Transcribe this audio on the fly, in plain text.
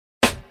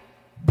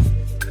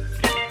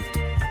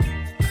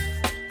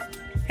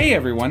Hey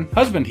everyone,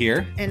 husband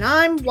here. And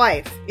I'm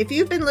wife. If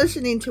you've been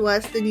listening to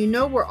us, then you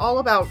know we're all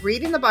about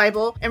reading the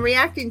Bible and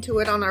reacting to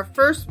it on our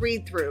first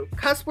read-through.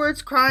 Cuss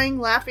words, crying,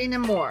 laughing,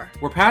 and more.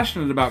 We're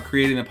passionate about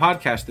creating a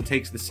podcast that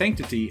takes the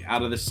sanctity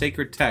out of the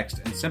sacred text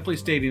and simply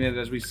stating it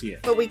as we see it.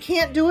 But we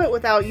can't do it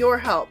without your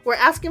help. We're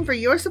asking for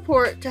your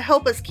support to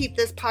help us keep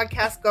this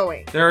podcast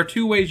going. There are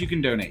two ways you can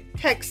donate.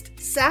 Text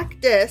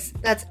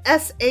SACDIS, that's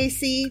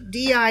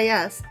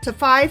SACDIS, to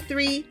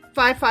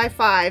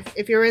 53555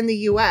 if you're in the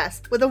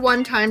U.S. with a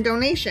one-time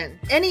donation.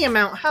 Any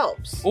amount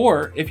helps.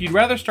 Or, if you'd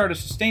rather start a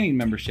sustaining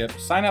membership,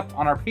 sign up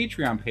on our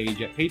Patreon page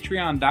at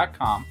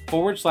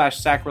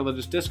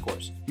patreon.com/sacrilegious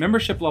discourse.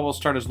 Membership levels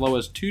start as low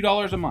as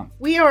 $2 a month.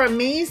 We are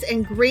amazed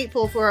and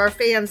grateful for our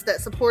fans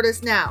that support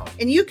us now,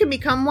 and you can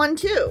become one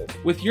too.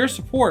 With your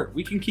support,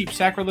 we can keep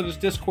Sacrilegious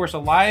Discourse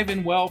alive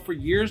and well for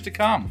years to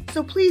come.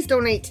 So please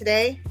donate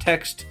today.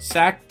 Text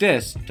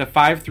SACDIS to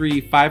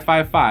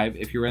 53555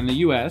 if you're in the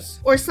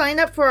U.S. Or sign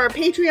up for our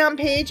Patreon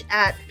page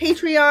at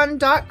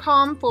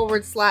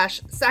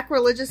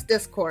patreon.com/sacrilegious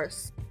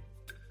discourse.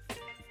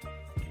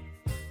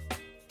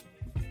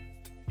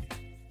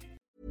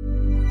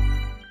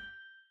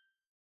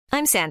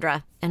 I'm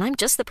Sandra, and I'm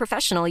just the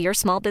professional your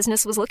small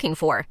business was looking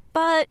for.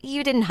 But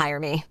you didn't hire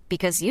me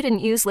because you didn't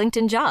use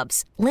LinkedIn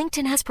Jobs.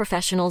 LinkedIn has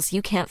professionals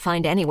you can't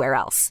find anywhere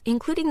else,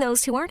 including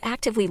those who aren't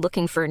actively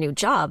looking for a new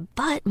job,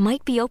 but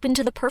might be open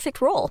to the perfect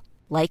role,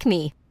 like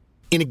me.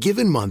 In a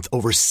given month,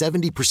 over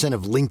 70%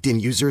 of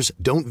LinkedIn users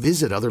don't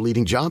visit other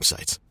leading job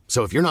sites.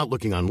 So if you're not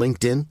looking on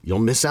LinkedIn, you'll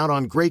miss out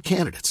on great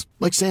candidates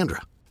like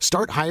Sandra.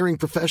 Start hiring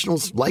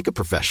professionals like a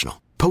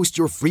professional. Post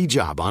your free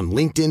job on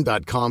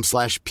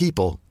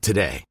linkedin.com/people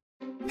today.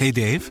 Hey,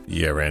 Dave.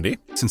 Yeah, Randy.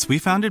 Since we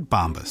founded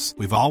Bombas,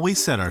 we've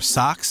always said our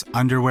socks,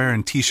 underwear,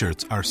 and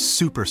T-shirts are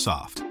super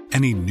soft.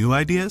 Any new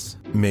ideas?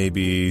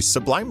 Maybe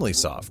sublimely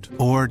soft.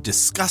 Or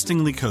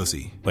disgustingly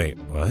cozy. Wait,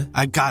 what?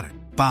 I got it.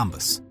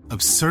 Bombas.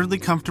 Absurdly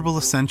comfortable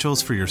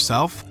essentials for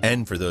yourself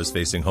and for those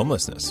facing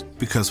homelessness.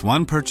 Because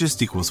one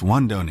purchased equals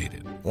one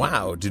donated.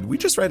 Wow, did we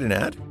just write an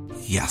ad?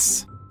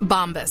 Yes.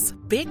 Bombas.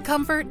 Big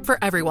comfort for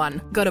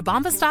everyone. Go to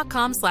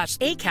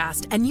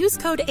bombas.com/ACAST and use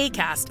code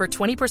ACAST for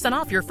 20%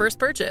 off your first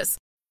purchase.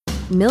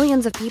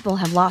 Millions of people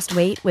have lost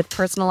weight with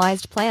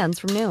personalized plans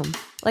from Noom.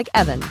 Like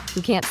Evan,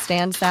 who can't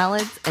stand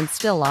salads and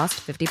still lost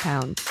 50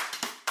 pounds.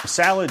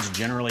 Salads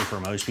generally for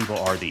most people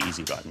are the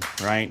easy button,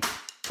 right?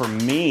 For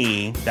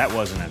me, that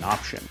wasn't an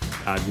option.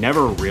 I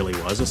never really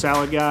was a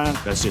salad guy.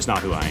 That's just not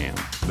who I am.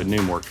 But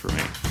Noom worked for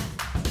me.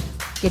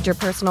 Get your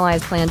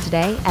personalized plan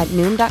today at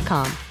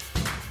Noom.com.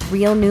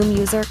 Real Noom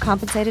user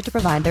compensated to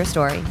provide their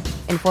story.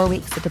 In 4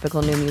 weeks, the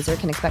typical Noom user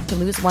can expect to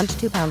lose 1 to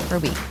 2 pounds per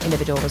week.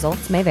 Individual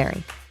results may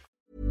vary.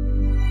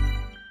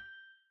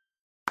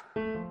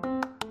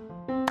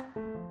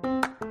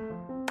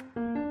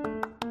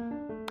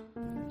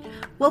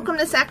 Welcome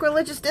to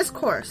Sacrilegious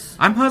Discourse.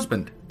 I'm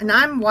husband. And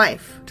I'm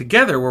wife.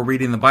 Together, we're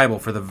reading the Bible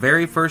for the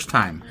very first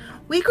time.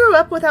 We grew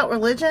up without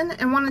religion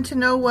and wanted to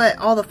know what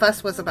all the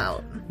fuss was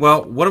about.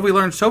 Well, what have we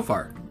learned so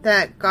far?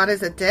 That God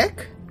is a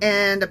dick,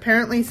 and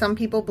apparently some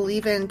people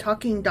believe in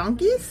talking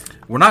donkeys?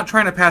 We're not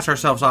trying to pass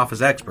ourselves off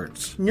as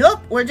experts. Nope,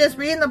 we're just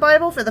reading the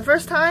Bible for the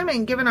first time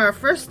and giving our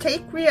first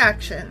take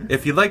reaction.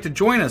 If you'd like to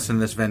join us in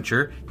this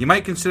venture, you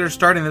might consider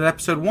starting at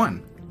episode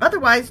 1.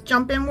 Otherwise,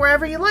 jump in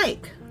wherever you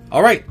like.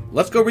 All right,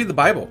 let's go read the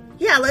Bible.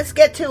 Yeah, let's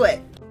get to it.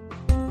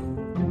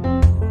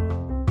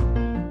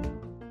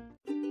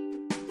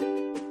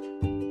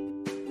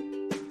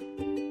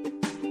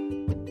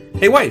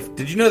 Hey wife,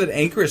 did you know that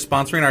Anchor is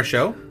sponsoring our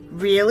show?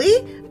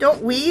 Really?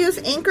 Don't we use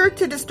Anchor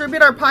to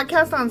distribute our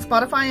podcast on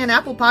Spotify and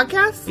Apple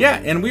Podcasts? Yeah,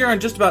 and we are on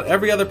just about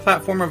every other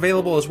platform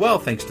available as well,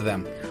 thanks to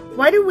them.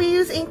 Why do we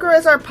use Anchor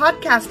as our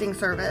podcasting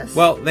service?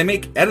 Well, they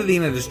make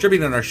editing and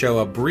distributing our show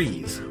a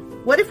breeze.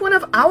 What if one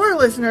of our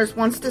listeners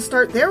wants to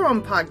start their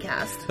own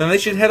podcast? Then they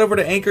should head over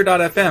to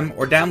anchor.fm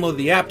or download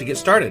the app to get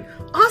started.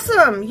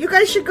 Awesome! You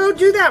guys should go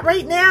do that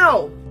right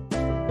now!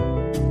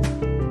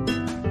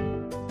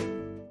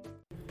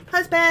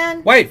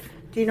 Husband! Wife!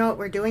 Do you know what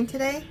we're doing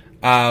today?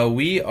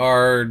 We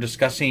are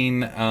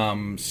discussing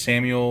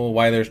Samuel,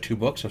 why there's 2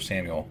 books of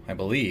Samuel, I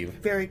believe.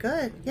 Very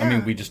good, yeah. I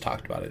mean, we just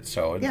talked about it,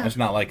 so it's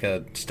not like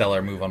a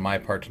stellar move on my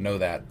part to know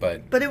that,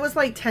 but... But it was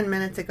like 10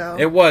 minutes ago.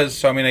 It was,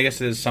 so I mean, I guess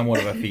it is somewhat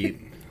of a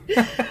feat.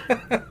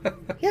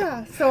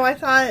 Yeah, so I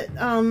thought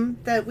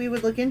that we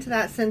would look into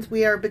that since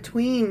we are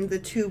between the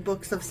 2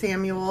 books of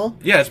Samuel.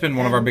 Yeah, it's been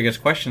one of our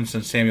biggest questions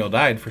since Samuel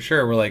died, for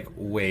sure. We're like,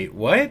 wait,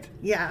 what?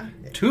 Yeah.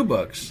 2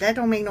 books? That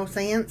don't make no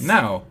sense.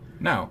 No.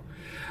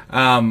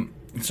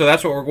 So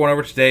that's what we're going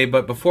over today,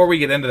 but before we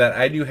get into that,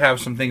 I do have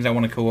some things I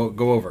want to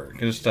go over.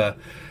 Just a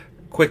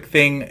quick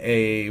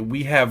thing,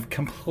 we have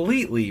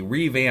completely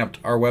revamped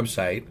our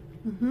website.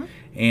 Mm-hmm.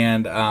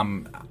 And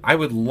I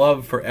would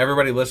love for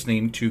everybody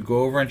listening to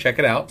go over and check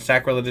it out,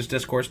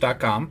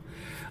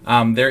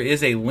 sacrilegiousdiscourse.com. There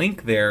is a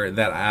link there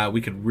that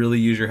we could really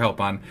use your help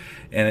on,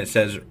 and it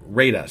says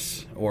rate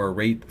us, or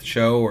rate the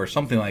show, or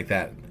something like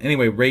that.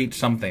 Anyway, rate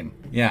something.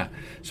 Yeah.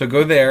 So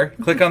go there,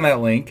 click on that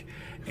link,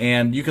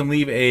 And you can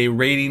leave a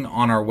rating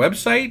on our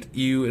website.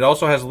 It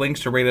also has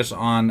links to rate us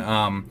on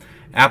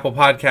Apple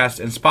Podcasts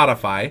and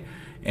Spotify.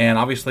 And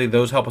obviously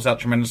those help us out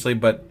tremendously.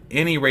 But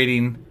any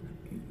rating,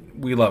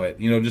 we love it.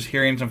 Just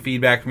hearing some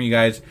feedback from you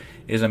guys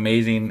is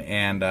amazing,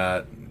 and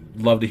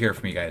love to hear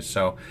from you guys.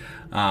 So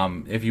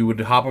if you would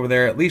hop over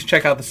there, at least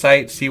check out the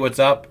site, see what's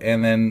up,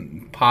 and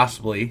then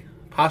possibly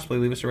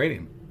leave us a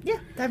rating. Yeah,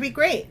 that'd be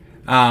great.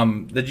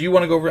 Did you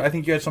want to go over? I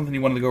think you had something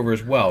you wanted to go over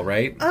as well,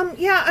 right?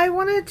 Yeah, I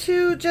wanted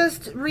to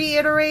just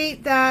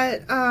reiterate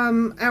that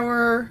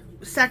our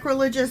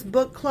Sacrilegious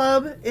Book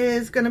Club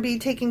is going to be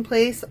taking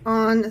place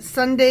on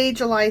Sunday,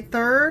 July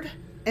 3rd,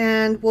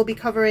 and we'll be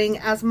covering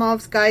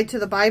Asimov's Guide to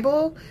the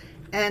Bible.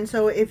 And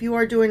so if you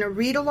are doing a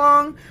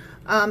read-along,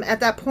 at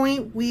that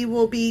point, we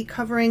will be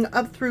covering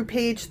up through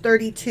page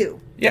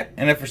 32. Yeah,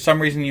 and if for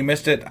some reason you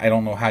missed it, I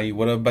don't know how you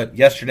would have, but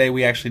yesterday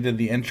we actually did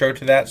the intro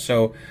to that,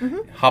 so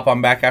hop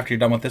on back after you're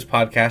done with this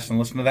podcast and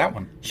listen to that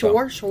one.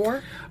 Sure.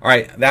 All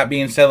right, that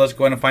being said, let's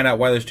go ahead and find out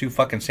why there's 2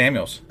 fucking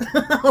Samuels.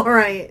 All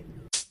right.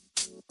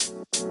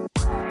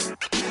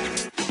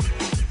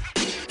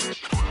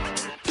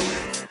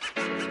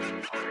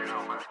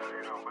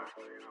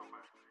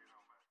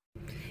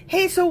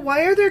 Hey, so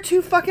why are there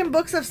 2 fucking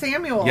books of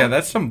Samuel? Yeah,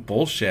 that's some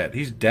bullshit.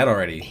 He's dead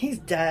already. He's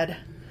dead.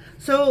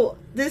 So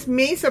this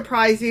may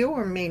surprise you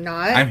or may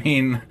not. I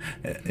mean,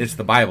 it's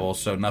the Bible,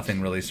 so nothing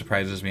really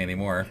surprises me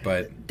anymore,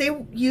 but... They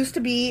used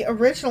to be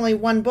originally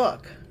 1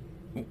 book.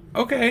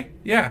 Okay,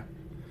 yeah.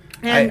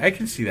 I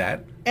can see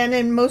that. And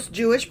in most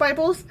Jewish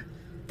Bibles,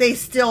 they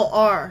still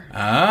are.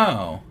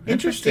 Oh,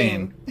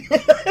 interesting.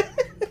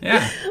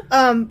 Yeah.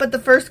 But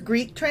the first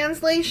Greek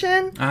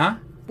translation... Uh-huh.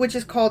 Which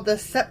is called the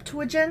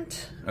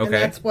Septuagint. Okay. And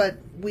that's what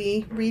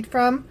we read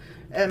from.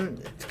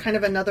 It's kind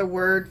of another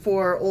word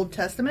for Old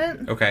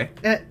Testament. Okay.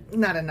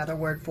 Not another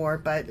word for,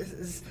 but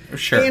it's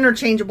sure.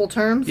 Interchangeable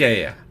terms.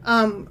 Yeah.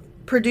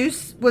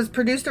 Was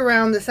produced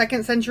around the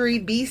 2nd century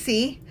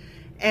BC,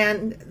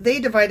 and they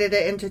divided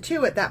it into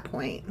 2 at that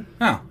point.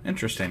 Oh,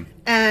 interesting.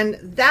 And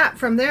that,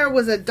 from there,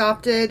 was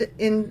adopted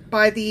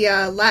by the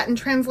Latin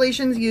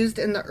translations used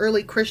in the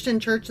early Christian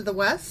Church of the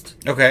West.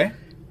 Okay.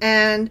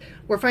 And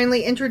were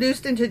finally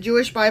introduced into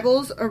Jewish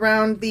Bibles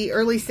around the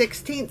early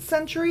 16th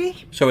century.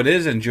 So it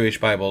is in Jewish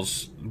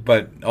Bibles,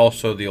 but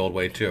also the old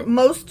way, too.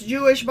 Most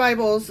Jewish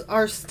Bibles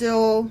are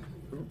still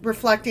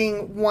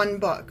reflecting 1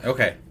 book.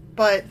 Okay.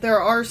 But there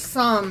are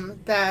some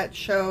that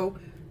show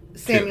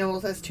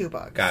Samuel's as 2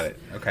 books. Got it.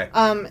 Okay.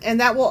 And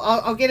that will...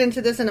 I'll get into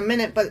this in a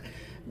minute, but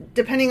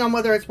depending on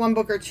whether it's 1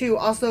 book or 2,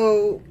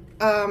 also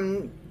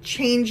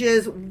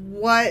changes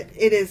what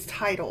it is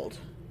titled,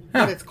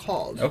 what it's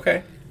called.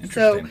 Okay.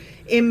 So,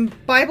 in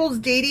Bibles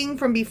dating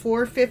from before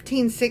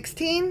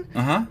 1516,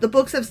 the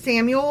books of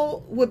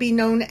Samuel would be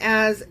known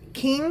as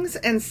Kings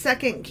and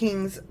 2nd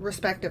Kings,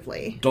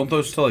 respectively. Don't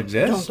those still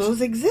exist? Don't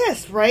those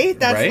exist, right?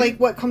 That's like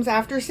what comes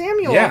after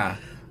Samuel. Yeah.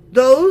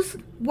 Those,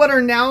 what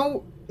are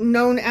now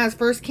known as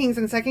 1st Kings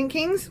and 2nd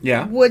Kings,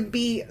 would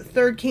be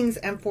 3rd Kings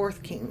and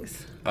 4th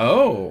Kings.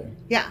 Oh.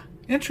 Yeah.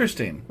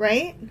 Interesting.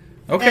 Right?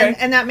 Okay.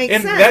 And that makes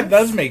sense. That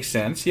does make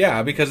sense,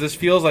 yeah, because this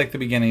feels like the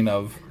beginning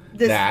of...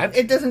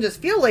 It doesn't just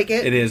feel like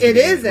it. It is. It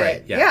is it.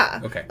 Right.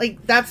 Yeah. Okay.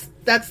 Like that's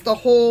the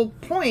whole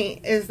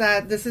point, is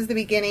that this is the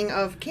beginning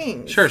of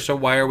Kings. Sure. So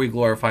why are we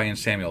glorifying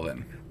Samuel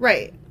then?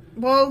 Right.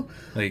 Well,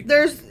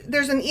 there's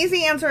an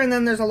easy answer and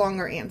then there's a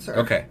longer answer.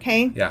 Okay.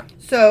 Okay. Yeah.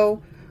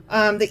 So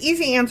the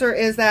easy answer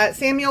is that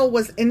Samuel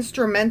was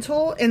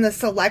instrumental in the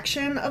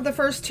selection of the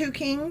first 2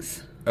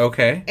 kings.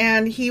 Okay.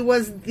 And he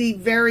was the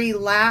very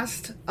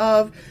last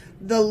of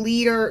the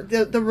leader,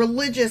 the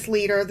religious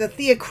leader, the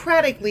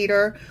theocratic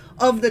leader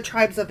of the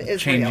tribes of Israel.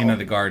 Changing of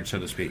the guard, so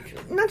to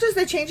speak. Not just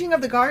the changing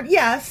of the guard,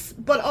 yes,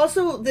 but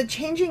also the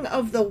changing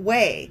of the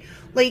way.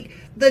 Like,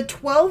 the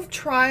 12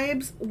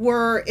 tribes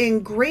were in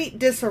great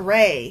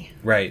disarray.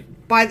 Right.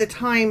 By the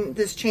time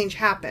this change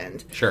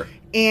happened. Sure.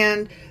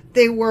 And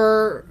they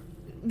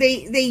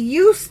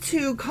used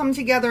to come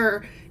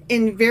together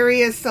in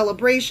various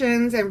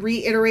celebrations and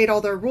reiterate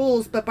all their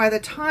rules, but by the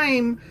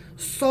time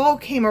Saul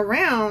came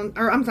around,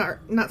 or I'm sorry,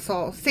 not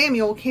Saul,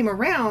 Samuel came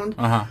around,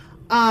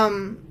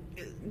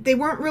 they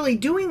weren't really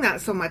doing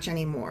that so much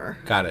anymore.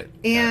 Got it.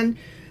 And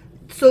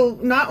so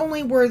not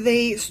only were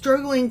they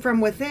struggling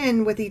from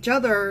within with each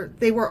other,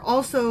 they were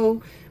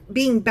also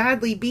being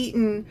badly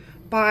beaten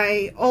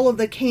by all of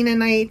the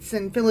Canaanites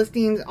and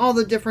Philistines, all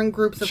the different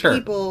groups of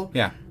people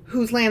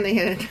whose land they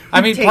had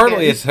taken.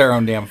 Partly it's their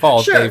own damn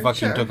fault. Sure, they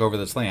fucking took over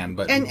this land,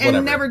 but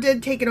and never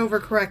did take it over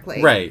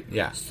correctly. Right,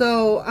 yeah.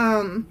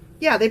 So,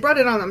 they brought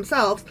it on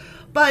themselves.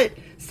 But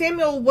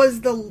Samuel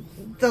was the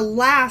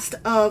last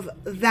of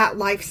that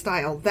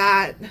lifestyle.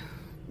 That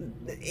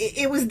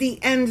it was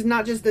the end,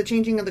 not just the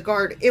changing of the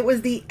guard. It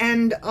was the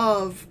end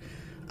of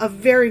a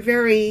very,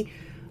 very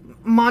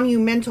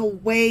monumental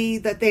way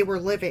that they were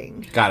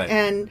living. Got it.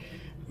 And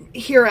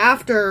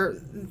hereafter,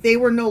 they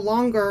were no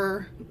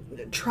longer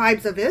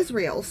tribes of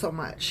Israel so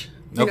much.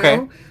 You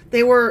know?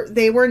 They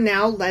were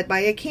now led by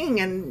a king,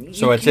 and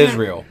so it's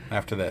Israel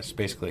after this,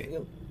 basically.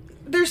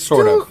 there's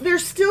Sort still of.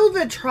 there's still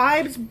the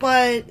tribes,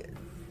 but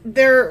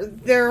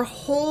their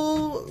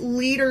whole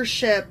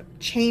leadership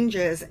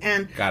changes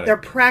and Got it. their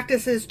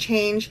practices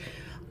change.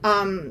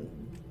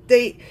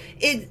 The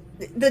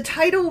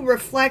title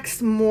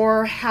reflects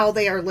more how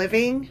they are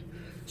living.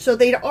 So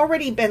they'd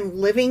already been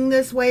living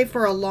this way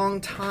for a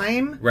long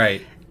time.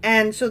 Right.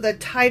 And so the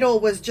title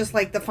was just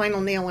like the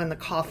final nail in the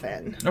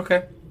coffin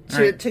Okay. All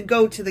right. to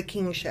go to the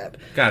kingship.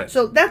 Got it.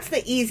 So that's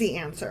the easy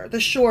answer. The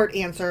short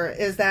answer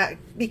is that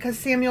because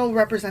Samuel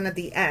represented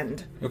the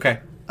end Okay.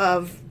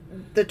 of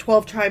the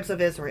 12 tribes of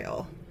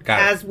Israel Got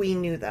it. as we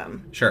knew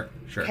them. Sure.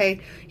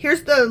 Okay.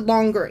 Here's the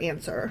longer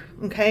answer.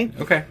 Okay.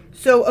 Okay.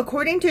 So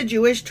according to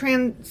Jewish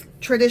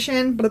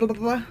tradition, blah, blah, blah,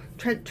 blah,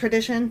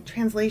 tradition.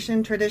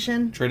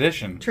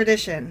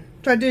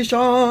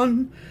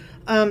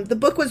 The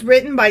book was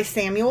written by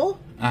Samuel.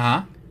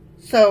 Uh-huh.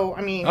 So,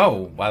 I mean...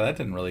 Oh, wow, that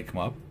didn't really come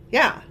up.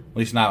 Yeah. At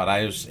least not what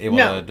I was able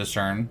to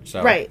discern.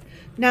 So. Right.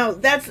 Now,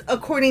 that's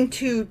according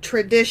to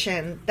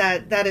tradition.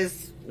 That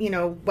is,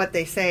 what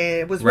they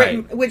say. It was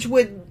written, which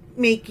would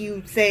make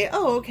you say,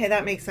 oh, okay,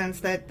 that makes sense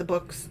that the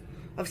books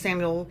of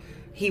Samuel,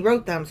 he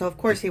wrote them. So, of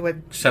course, he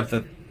would... Except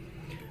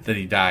that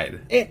he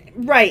died.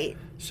 Right.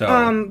 So,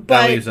 but,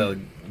 that leaves a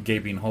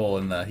gaping hole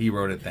in the he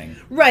wrote it thing.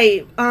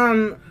 Right.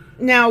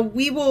 Now,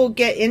 we will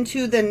get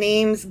into the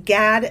names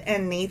Gad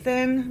and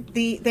Nathan.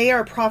 They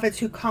are prophets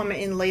who come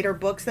in later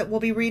books that we'll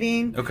be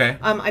reading. Okay.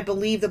 I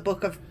believe the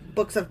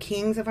books of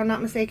Kings, if I'm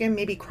not mistaken.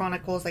 Maybe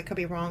Chronicles, I could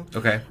be wrong.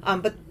 Okay.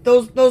 But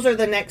those are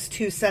the next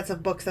two sets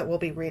of books that we'll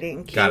be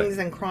reading. Kings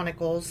and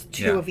Chronicles,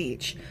 two of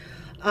each.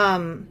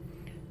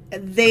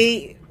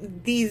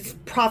 These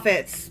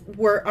prophets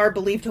are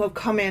believed to have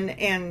come in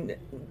and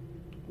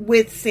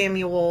with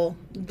Samuel,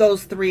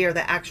 those three are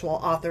the actual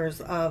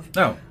authors of...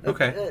 Oh,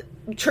 okay.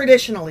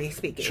 Traditionally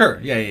speaking. Sure,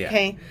 yeah.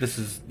 Okay. This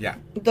is,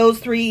 Those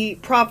three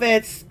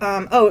prophets,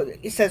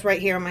 it says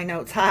right here in my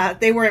notes,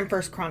 they were in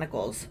First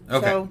Chronicles.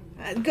 Okay. So,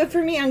 good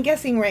for me, I'm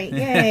guessing right,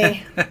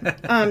 yay.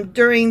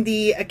 During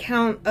the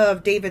account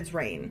of David's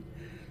reign.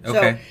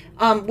 Okay.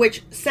 So,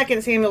 which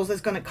 2 Samuel is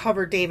going to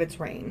cover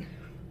David's reign.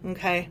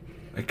 Okay.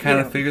 I kind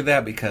of figured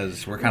that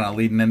because we're kind of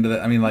leading into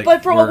that. I mean, like...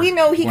 But for all we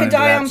know, he could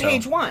die that, on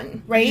page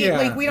 1, right? Yeah,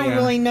 like, we don't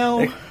really know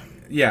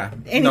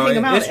anything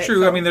about it. It's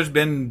true. So. I mean, there's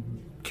been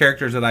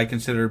characters that I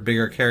consider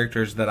bigger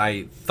characters that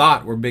I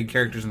thought were big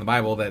characters in the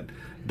Bible that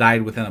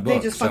died within a book. They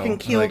just fucking I'm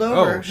keeled like,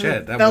 over. Oh,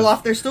 shit. That fell was,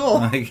 off their stool.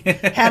 Like,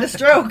 had a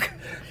stroke.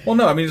 Well,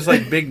 no, I mean, it's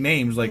like big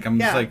names. Like, I'm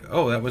just Yeah. like,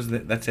 oh,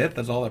 that's it?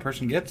 That's all that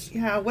person gets?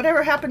 Yeah,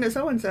 whatever happened to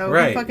so-and-so?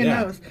 Right, Who fucking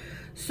yeah. knows?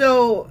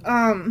 So,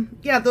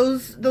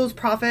 those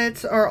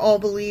prophets are all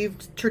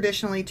believed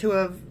traditionally to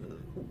have,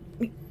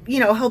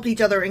 helped each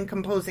other in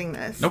composing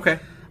this. Okay.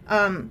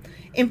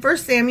 In 1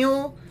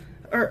 Samuel,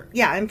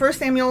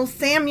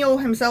 Samuel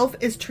himself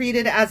is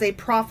treated as a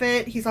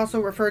prophet. He's also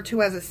referred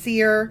to as a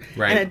seer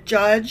and a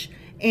judge.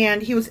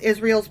 And he was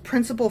Israel's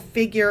principal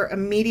figure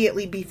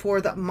immediately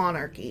before the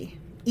monarchy.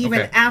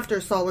 Even after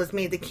Saul is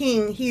made the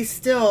king, he's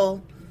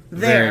still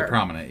there. Very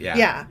prominent, yeah.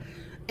 Yeah.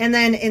 And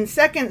then in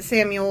 2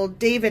 Samuel,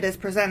 David is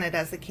presented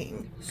as the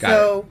king.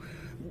 Got it.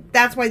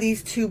 That's why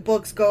these two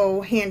books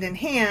go hand in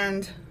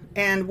hand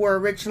and were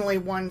originally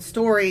one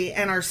story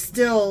and are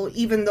still,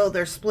 even though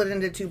they're split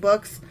into two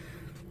books,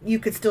 you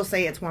could still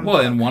say it's one book.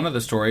 Well, in one of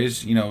the stories,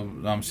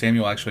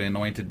 Samuel actually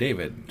anointed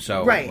David.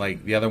 So,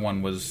 like, the other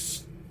one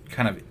was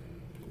kind of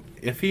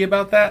iffy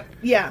about that.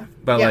 Yeah.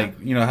 But,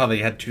 like, how they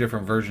had two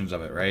different versions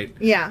of it, right?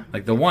 Yeah.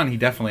 Like, the one, he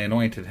definitely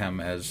anointed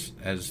him as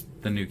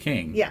the new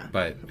king. Yeah.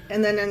 But...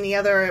 And then in the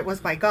other, it was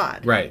by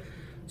God. Right.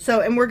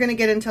 So, and we're going to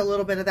get into a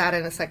little bit of that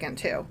in a second,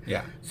 too.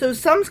 Yeah. So,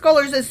 some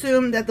scholars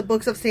assume that the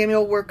books of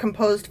Samuel were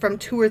composed from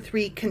 2 or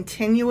 3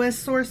 continuous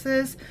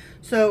sources.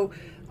 So,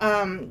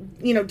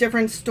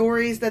 different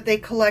stories that they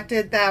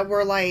collected that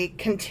were, like,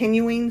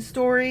 continuing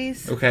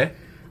stories. Okay.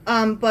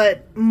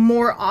 But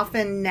more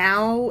often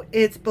now,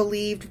 it's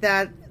believed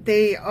that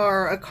they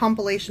are a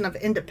compilation of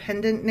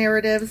independent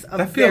narratives of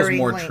that feels varying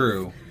more length.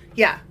 true.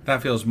 Yeah.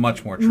 That feels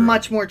much more true.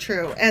 Much more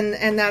true.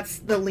 And that's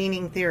the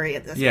leaning theory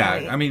at this point.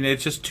 Yeah, I mean,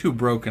 it's just too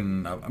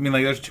broken. I mean,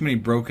 like, there's too many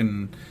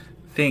broken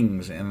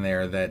things in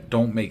there that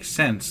don't make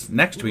sense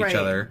next to each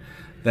other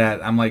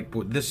that I'm like,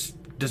 well, this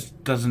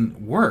just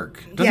doesn't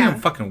work. It doesn't even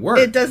fucking work.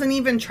 It doesn't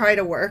even try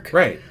to work.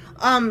 Right.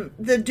 The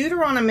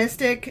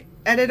Deuteronomistic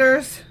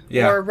editors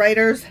or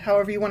writers,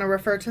 however you want to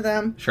refer to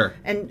them. Sure.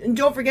 And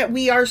don't forget,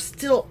 we are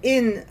still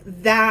in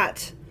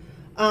that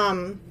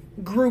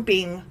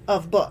grouping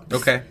of books.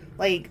 Okay.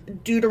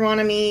 Like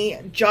Deuteronomy,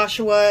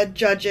 Joshua,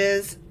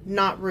 Judges,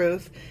 not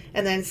Ruth,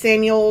 and then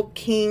Samuel,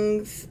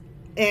 Kings,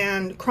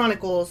 and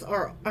Chronicles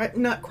are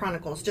not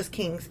Chronicles, just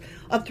Kings.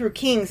 Up through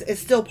Kings is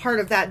still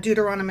part of that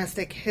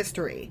Deuteronomistic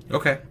history.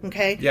 Okay.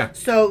 Okay? Yeah.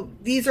 So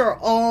these are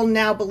all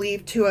now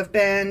believed to have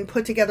been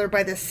put together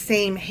by the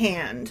same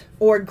hand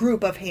or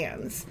group of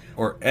hands.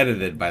 Or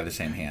edited by the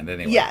same hand,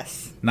 anyway.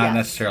 Yes. Not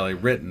necessarily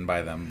written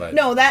by them, but...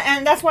 No,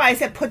 that's why I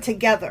said put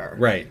together.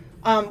 Right.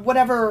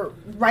 Whatever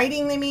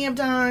writing they may have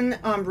done,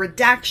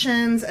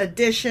 redactions,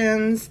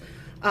 additions.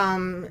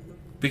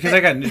 Because I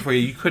got news for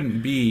you. You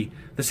couldn't be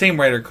the same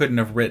writer couldn't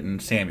have written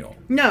Samuel.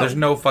 No. There's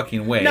no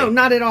fucking way. No,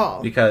 not at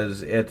all.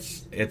 Because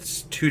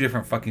it's two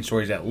different fucking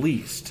stories at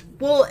least.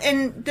 Well,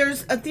 and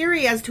there's a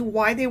theory as to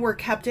why they were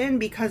kept in,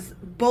 because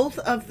both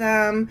of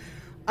them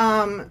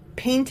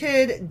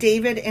painted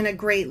David in a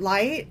great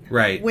light.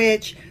 Right.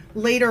 Which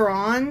later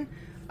on,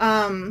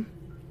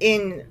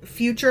 in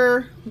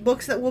future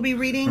books that we'll be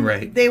reading,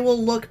 right, they will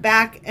look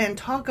back and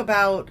talk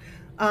about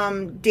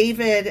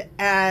David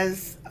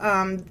as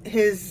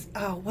his,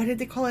 what did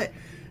they call it?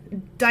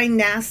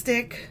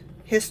 Dynastic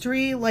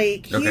history.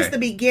 Like, he's the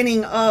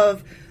beginning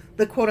of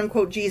the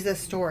quote-unquote Jesus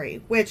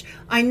story, which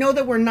I know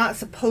that we're not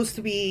supposed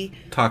to be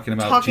talking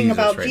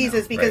about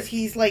Jesus because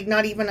he's like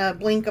not even a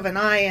blink of an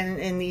eye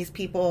in these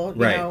people,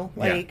 you know,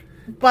 like,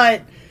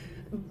 but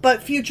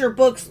future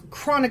books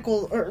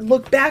chronicle or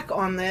look back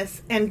on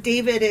this, and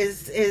David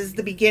is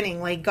the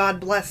beginning. Like, God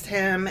blessed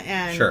him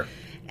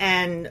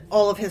and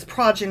all of his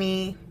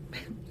progeny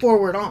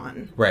forward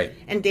on. Right.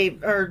 And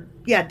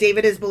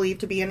David is believed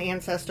to be an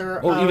ancestor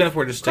of even if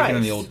we're just sticking Christ.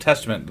 in the Old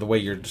Testament, the way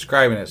you're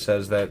describing it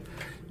says that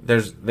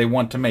they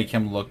want to make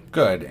him look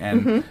good,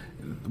 and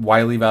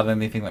why leave out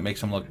anything that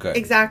makes him look good?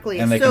 Exactly.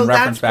 And they can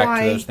reference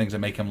back to those things that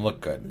make him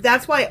look good.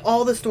 That's why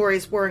all the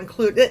stories were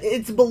included.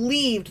 It's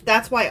believed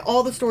that's why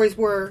all the stories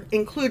were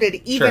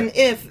included, even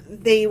if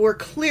they were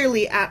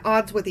clearly at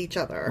odds with each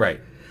other. Right.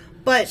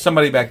 But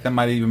somebody back then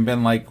might have even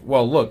been like,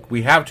 well, look,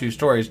 we have two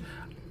stories.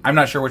 I'm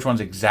not sure which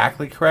one's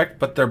exactly correct,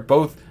 but they're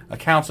both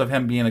accounts of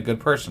him being a good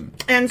person.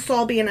 And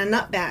Saul being a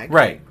nutbag.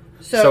 Right.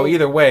 So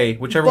either way,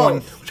 whichever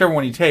one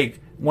you take,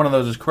 one of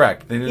those is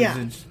correct.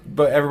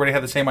 But everybody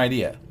had the same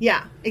idea.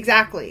 Yeah,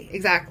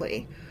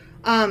 exactly.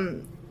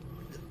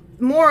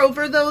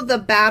 Moreover, though, the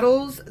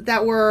battles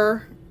that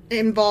were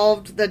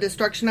involved, the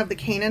destruction of the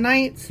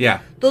Canaanites,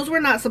 those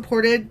were not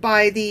supported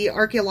by the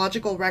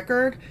archaeological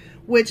record,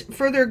 which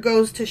further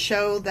goes to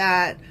show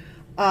that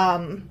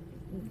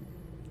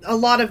a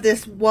lot of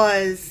this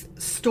was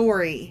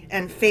story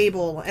and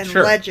fable and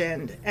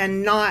legend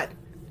and not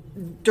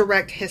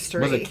direct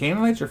history. Was it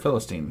Canaanites or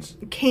Philistines?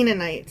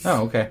 Canaanites.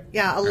 Oh, okay.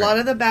 Yeah, a lot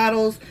of the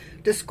battles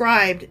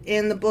described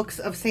in the books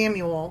of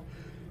Samuel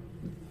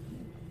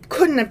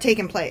couldn't have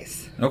taken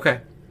place.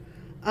 Okay.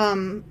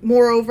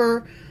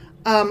 Moreover,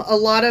 a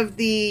lot of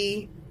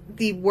the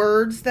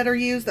words that are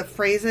used, the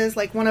phrases,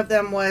 like one of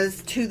them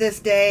was "to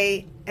this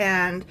day"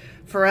 and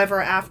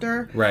 "forever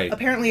after,"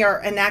 apparently are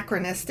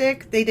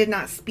anachronistic. They did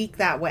not speak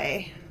that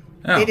way.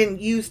 Oh. They didn't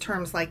use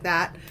terms like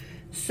that.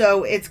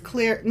 So it's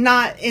clear,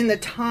 not in the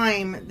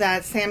time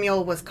that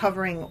Samuel was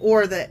covering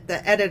or that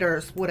the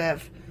editors would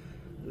have.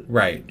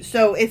 Right.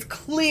 So it's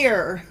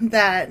clear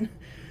that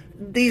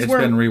these were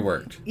been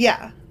reworked.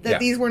 Yeah.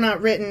 These were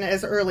not written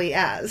as early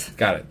as.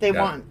 Got it. They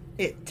want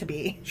it to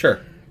be.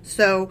 Sure.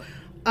 So,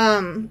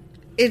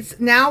 it's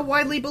now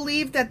widely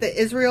believed that the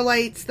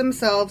Israelites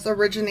themselves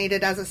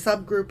originated as a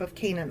subgroup of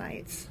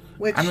Canaanites.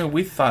 Which, I mean,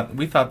 we thought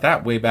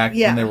that way back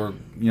when they were,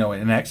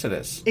 in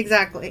Exodus.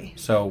 Exactly.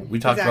 So we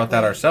talked about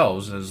that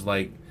ourselves as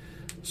like,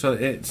 some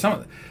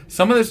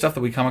of the stuff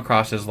that we come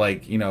across is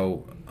like,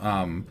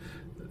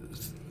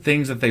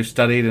 things that they've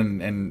studied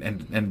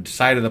and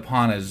decided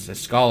upon as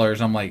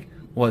scholars. I'm like,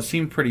 well, it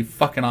seemed pretty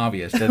fucking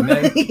obvious, didn't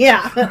it?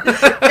 Yeah.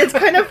 It's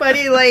kind of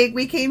funny, like,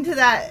 we came to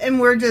that, and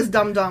we're just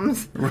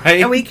dum-dums. Right?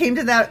 And we came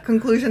to that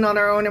conclusion on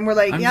our own, and we're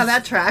like,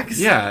 that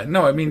tracks. Yeah,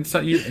 no, I mean,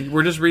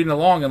 we're just reading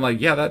along, and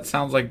like, yeah, that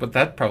sounds like what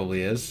that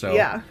probably is, so.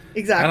 Yeah,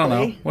 exactly. I don't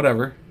know,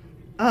 whatever.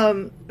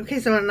 Okay,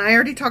 so, and I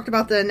already talked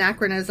about the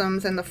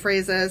anachronisms and the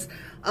phrases.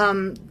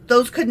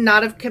 Those could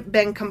not have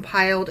been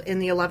compiled in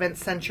the 11th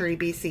century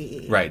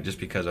BCE. Right, just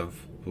because of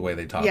the way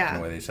they talked and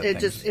the way they said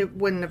things. It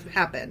wouldn't have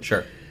happened.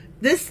 Sure.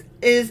 This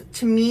is,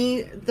 to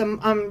me,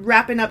 I'm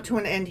wrapping up to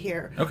an end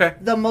here. Okay.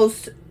 The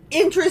most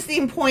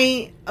interesting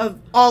point of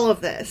all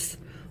of this.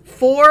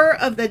 4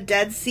 of the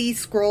Dead Sea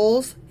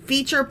Scrolls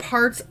feature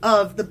parts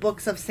of the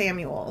books of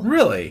Samuel.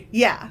 Really?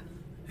 Yeah.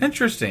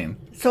 Interesting.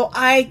 So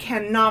I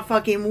cannot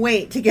fucking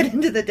wait to get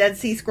into the Dead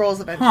Sea Scrolls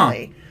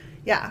eventually. Huh.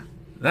 Yeah.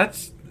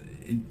 That's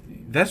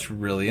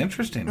really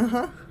interesting.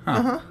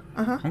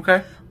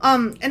 Okay.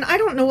 And I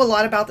don't know a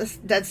lot about the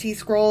Dead Sea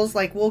Scrolls.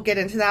 Like, we'll get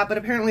into that, but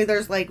apparently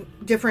there's like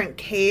different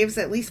caves,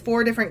 at least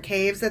 4 different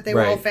caves that they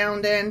were all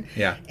found in.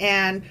 Yeah.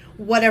 And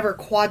whatever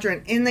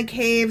quadrant in the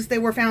caves they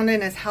were found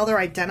in is how they're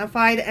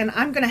identified. And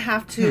I'm gonna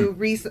have to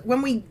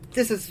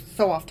this is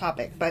so off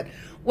topic, but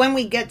when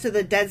we get to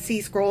the Dead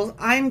Sea Scrolls,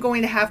 I'm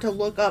going to have to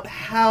look up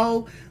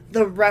how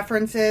the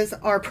references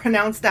are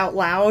pronounced out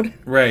loud.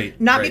 Right.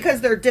 Not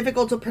because they're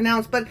difficult to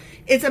pronounce, but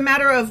it's a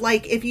matter of,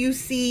 like, if you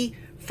see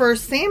 1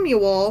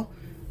 Samuel,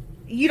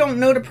 you don't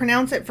know to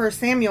pronounce it 1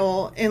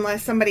 Samuel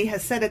unless somebody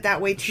has said it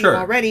that way to you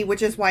already,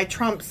 which is why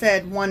Trump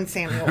said 1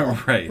 Samuel.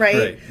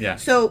 Right. Yeah.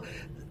 So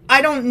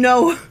I don't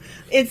know.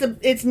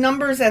 It's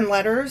numbers and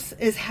letters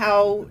is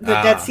how the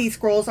Dead Sea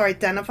Scrolls are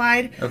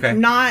identified. Okay.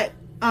 Not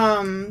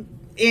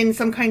in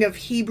some kind of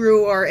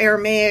Hebrew or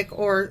Aramaic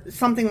or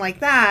something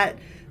like that.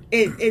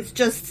 It's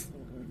just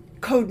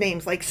code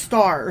names, like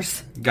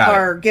stars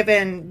are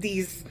given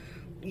these,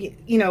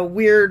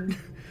 weird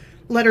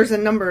letters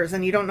and numbers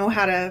and you don't know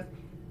how to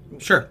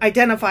Sure.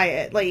 identify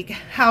it, like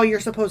how you're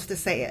supposed to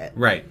say it.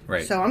 Right,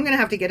 right. So I'm going to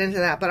have to get into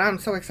that, but I'm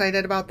so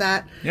excited about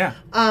that. Yeah.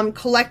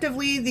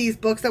 Collectively, these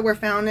books that were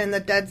found in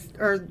the Dead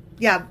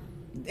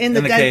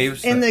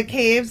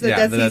caves, the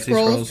Dead Sea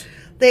Scrolls,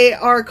 they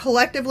are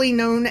collectively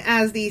known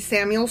as the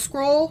Samuel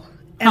Scroll,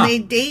 and they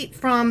date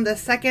from the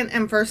 2nd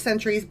and 1st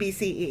centuries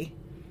BCE.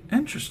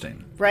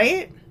 Interesting.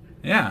 Right?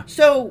 Yeah.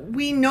 So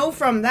we know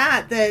from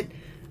that,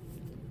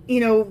 you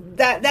know,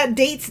 that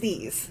dates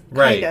these,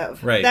 kind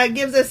of. Right. That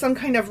gives us some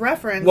kind of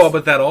reference. Well,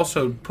 but that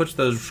also puts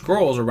those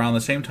scrolls around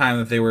the same time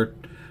that they were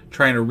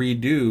trying to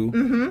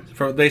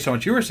redo, based on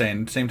what you were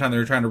saying, the same time they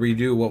were trying to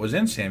redo what was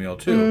in Samuel,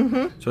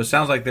 too. So it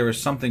sounds like there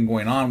was something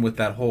going on with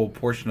that whole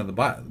portion of the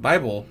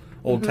Bible,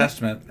 Old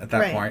Testament, at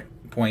that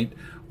point,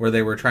 where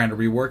they were trying to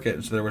rework it,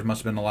 and so there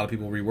must have been a lot of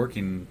people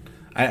reworking.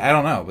 I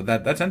don't know,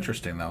 but that's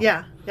interesting, though.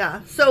 Yeah.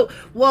 So,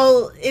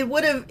 well,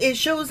 it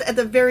shows at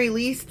the very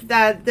least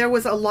that there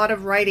was a lot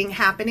of writing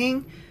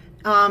happening.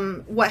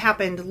 What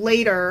happened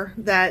later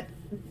that,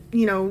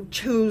 you know,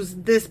 chose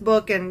this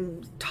book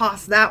and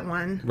tossed that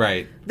one.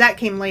 Right. That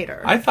came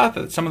later. I thought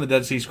that some of the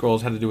Dead Sea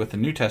Scrolls had to do with the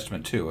New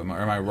Testament, too. Am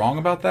I wrong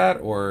about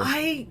that, or?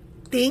 I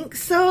think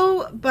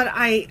so, but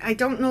I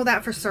don't know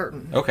that for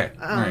certain. Okay.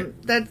 All right.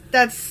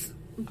 That's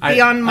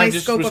beyond my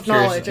scope of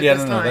knowledge at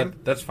this time.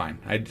 That's fine.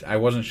 I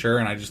wasn't sure,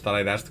 and I just thought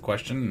I'd ask the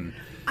question. And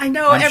I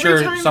know. I'm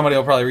sure somebody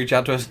will probably reach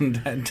out to us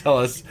and tell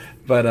us.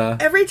 But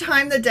every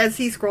time the Dead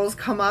Sea Scrolls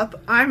come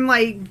up,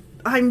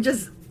 I'm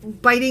just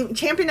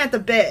champing at the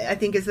bit, I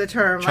think is the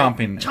term.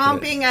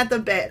 Chomping at the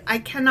bit. I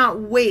cannot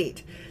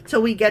wait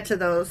till we get to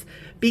those,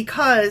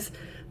 because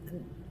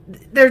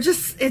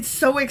it's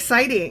so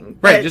exciting.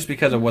 Right, just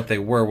because of what they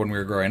were when we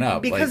were growing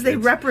up. Because they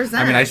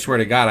represent. I mean, I swear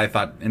to God, I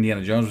thought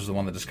Indiana Jones was the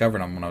one that discovered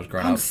them when I was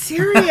growing up. I'm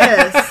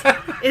serious.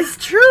 It's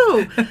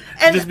true.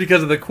 And just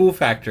because of the cool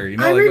factor, you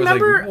know? I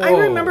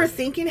remember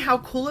thinking how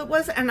cool it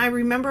was, and I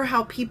remember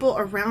how people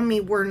around me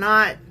were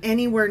not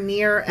anywhere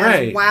near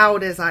as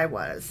wowed as I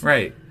was.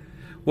 Right.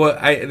 Well,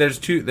 there's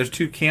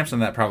two camps on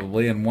that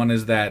probably, and one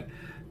is that,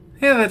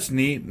 yeah, that's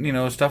neat, you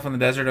know, stuff in the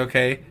desert,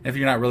 okay. If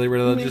you're not really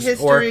religious,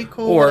 history,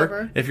 cool,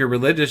 whatever. If you're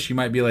religious, you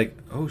might be like,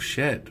 oh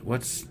shit,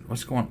 what's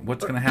going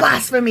to happen?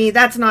 Blasphemy,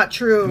 that's not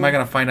true. Am I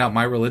going to find out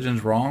my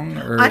religion's wrong?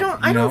 Or I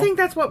don't think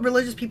that's what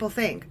religious people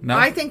think. No?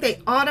 I think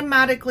they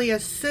automatically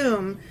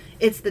assume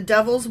it's the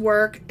devil's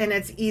work, and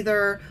it's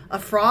either a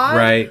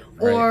fraud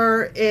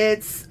or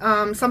it's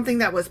something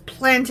that was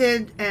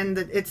planted, and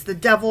it's the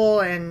devil,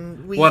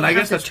 and we. Well, and I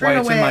guess that's why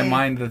it's in my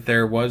mind that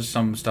there was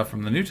some stuff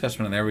from the New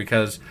Testament in there,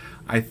 because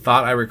I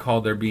thought I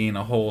recalled there being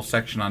a whole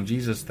section on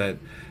Jesus that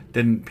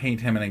didn't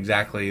paint him in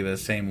exactly the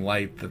same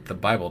light that the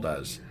Bible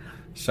does.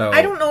 So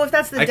I don't know if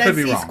that's the Dead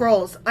Sea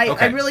Scrolls.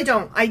 I really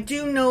don't. I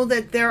do know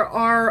that there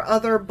are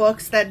other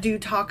books that do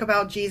talk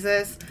about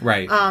Jesus,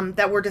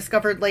 that were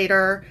discovered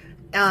later.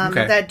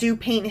 That do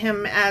paint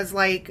him as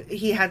like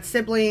he had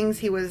siblings,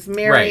 he was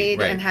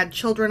married and had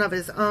children of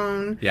his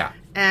own. Yeah.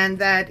 And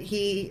that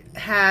he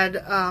had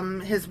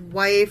his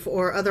wife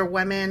or other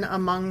women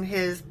among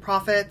his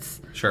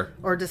prophets. Sure.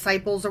 Or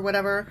disciples or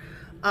whatever.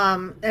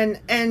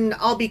 And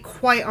I'll be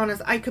quite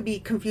honest, I could be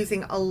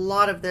confusing a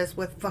lot of this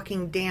with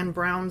fucking Dan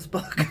Brown's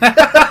book.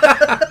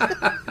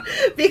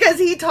 Because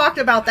he talked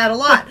about that a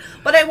lot.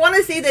 But I want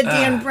to say that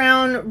Dan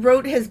Brown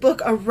wrote his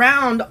book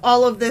around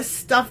all of this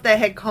stuff that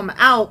had come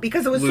out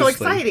because it was so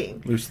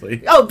exciting.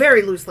 Loosely. Oh,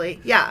 very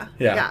loosely. Yeah.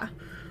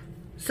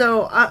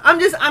 So I'm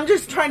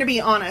just trying to be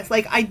honest.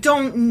 Like, I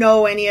don't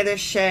know any of this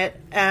shit,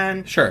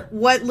 and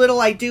what little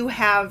I do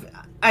have,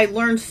 I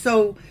learned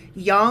so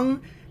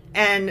young.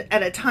 And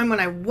at a time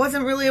when I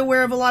wasn't really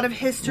aware of a lot of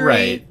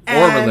history.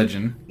 Or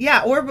religion.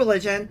 Yeah, or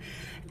religion.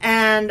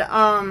 And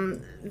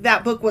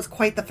that book was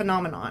quite the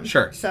phenomenon.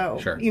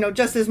 So, you know,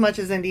 just as much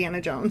as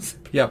Indiana Jones.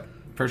 Yep,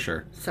 for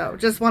sure. So,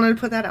 just wanted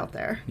to put that out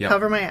there. Yep.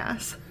 Cover my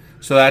ass.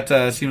 So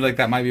that seems like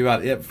that might be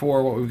about it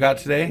for what we've got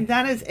today.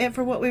 That is it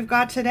for what we've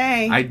got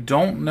today. I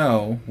don't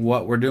know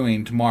what we're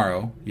doing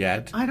tomorrow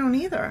yet. I don't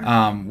either.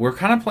 We're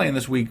kind of playing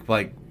this week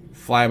like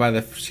fly by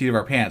the seat of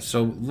our pants.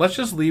 So let's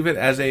just leave it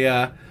as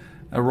a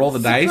roll the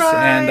dice,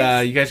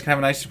 and you guys can have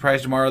a nice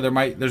surprise tomorrow.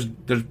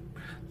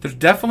 There's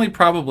definitely,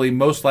 probably,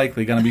 most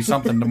likely going to be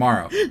something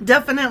tomorrow.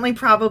 Definitely,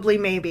 probably,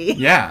 maybe.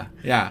 Yeah.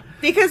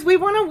 Because we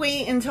want to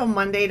wait until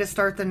Monday to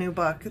start the new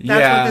book.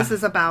 That's what this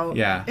is about.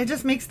 Yeah. It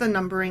just makes the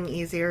numbering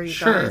easier, you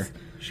guys.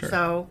 Sure.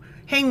 So,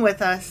 hang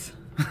with us.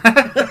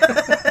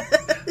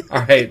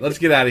 All right, let's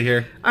get out of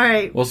here. All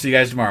right. We'll see you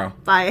guys tomorrow.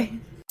 Bye.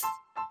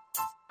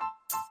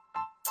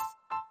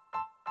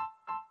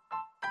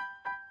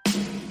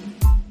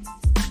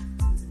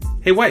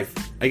 Hey, wife,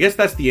 I guess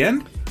that's the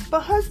end? But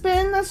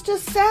husband, that's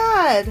just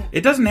sad.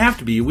 It doesn't have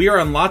to be. We are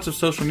on lots of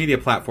social media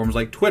platforms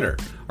like Twitter.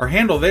 Our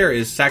handle there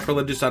is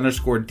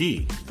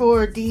sacrilegious_D.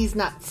 For D's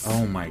nuts.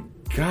 Oh my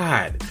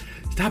God.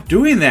 Stop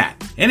doing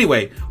that.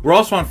 Anyway, we're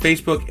also on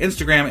Facebook,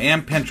 Instagram,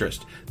 and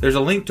Pinterest. There's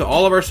a link to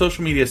all of our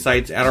social media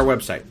sites at our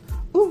website.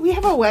 Ooh, we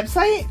have a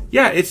website?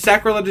 Yeah, it's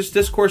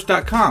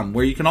sacrilegiousdiscourse.com,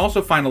 where you can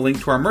also find a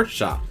link to our merch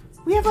shop.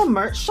 We have a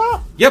merch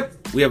shop?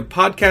 Yep. We have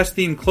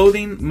podcast-themed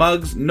clothing,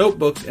 mugs,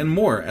 notebooks, and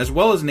more, as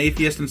well as an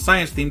atheist and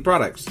science-themed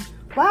products.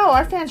 Wow,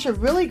 our fans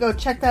should really go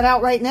check that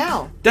out right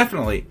now.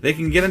 Definitely. They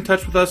can get in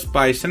touch with us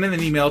by sending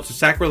an email to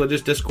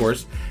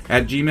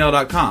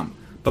sacrilegiousdiscourse@gmail.com.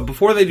 But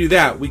before they do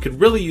that, we could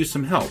really use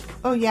some help.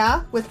 Oh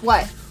yeah? With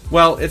what?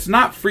 Well, it's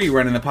not free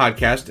running the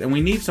podcast, and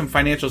we need some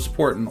financial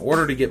support in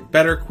order to get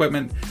better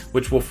equipment,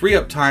 which will free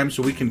up time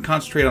so we can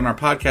concentrate on our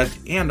podcast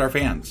and our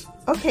fans.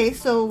 Okay,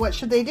 so what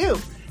should they do?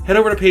 Head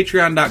over to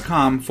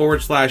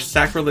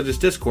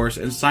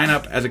patreon.com/sacrilegiousdiscourse and sign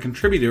up as a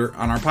contributor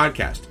on our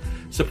podcast.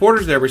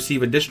 Supporters there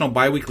receive additional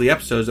bi-weekly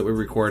episodes that we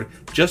record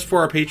just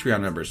for our Patreon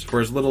members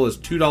for as little as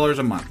 $2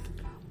 a month.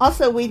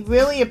 Also, we'd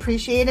really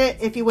appreciate it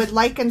if you would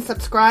like and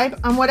subscribe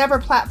on whatever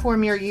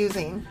platform you're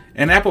using.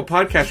 And Apple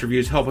Podcast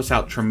reviews help us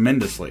out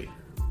tremendously.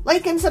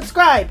 Like and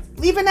subscribe.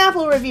 Leave an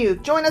Apple review.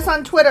 Join us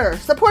on Twitter.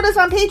 Support us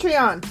on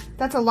Patreon.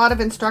 That's a lot of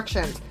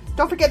instructions.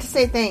 Don't forget to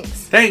say thanks.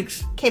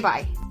 Thanks. Okay,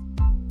 bye.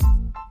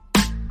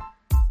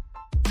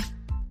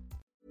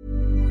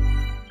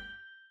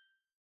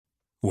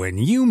 When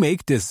you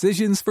make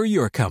decisions for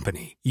your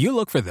company, you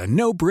look for the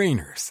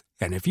no-brainers.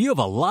 And if you have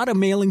a lot of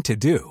mailing to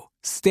do,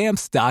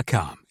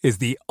 Stamps.com is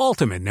the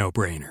ultimate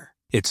no-brainer.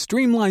 It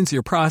streamlines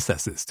your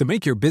processes to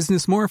make your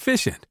business more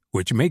efficient,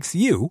 which makes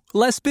you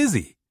less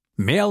busy.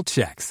 Mail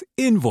checks,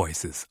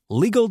 invoices,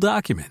 legal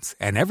documents,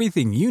 and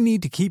everything you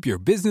need to keep your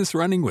business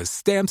running with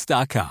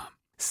Stamps.com.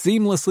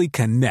 Seamlessly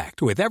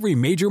connect with every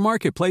major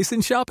marketplace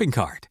and shopping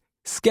cart.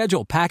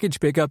 Schedule package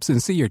pickups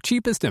and see your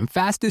cheapest and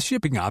fastest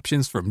shipping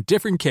options from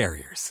different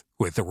carriers,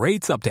 with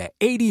rates up to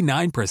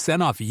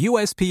 89% off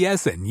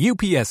USPS and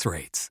UPS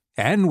rates.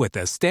 And with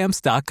the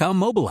Stamps.com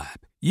mobile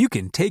app, you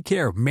can take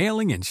care of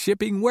mailing and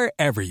shipping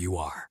wherever you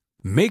are.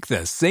 Make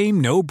the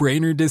same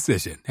no-brainer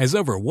decision as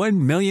over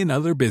 1 million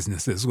other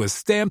businesses with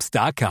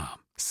Stamps.com.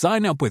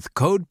 Sign up with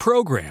code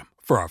PROGRAM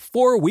for a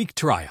 4-week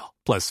trial,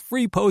 plus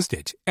free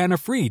postage and a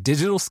free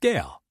digital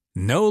scale.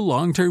 No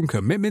long-term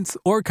commitments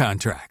or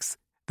contracts.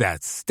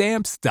 That's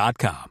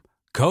Stamps.com.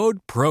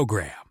 Code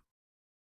PROGRAM.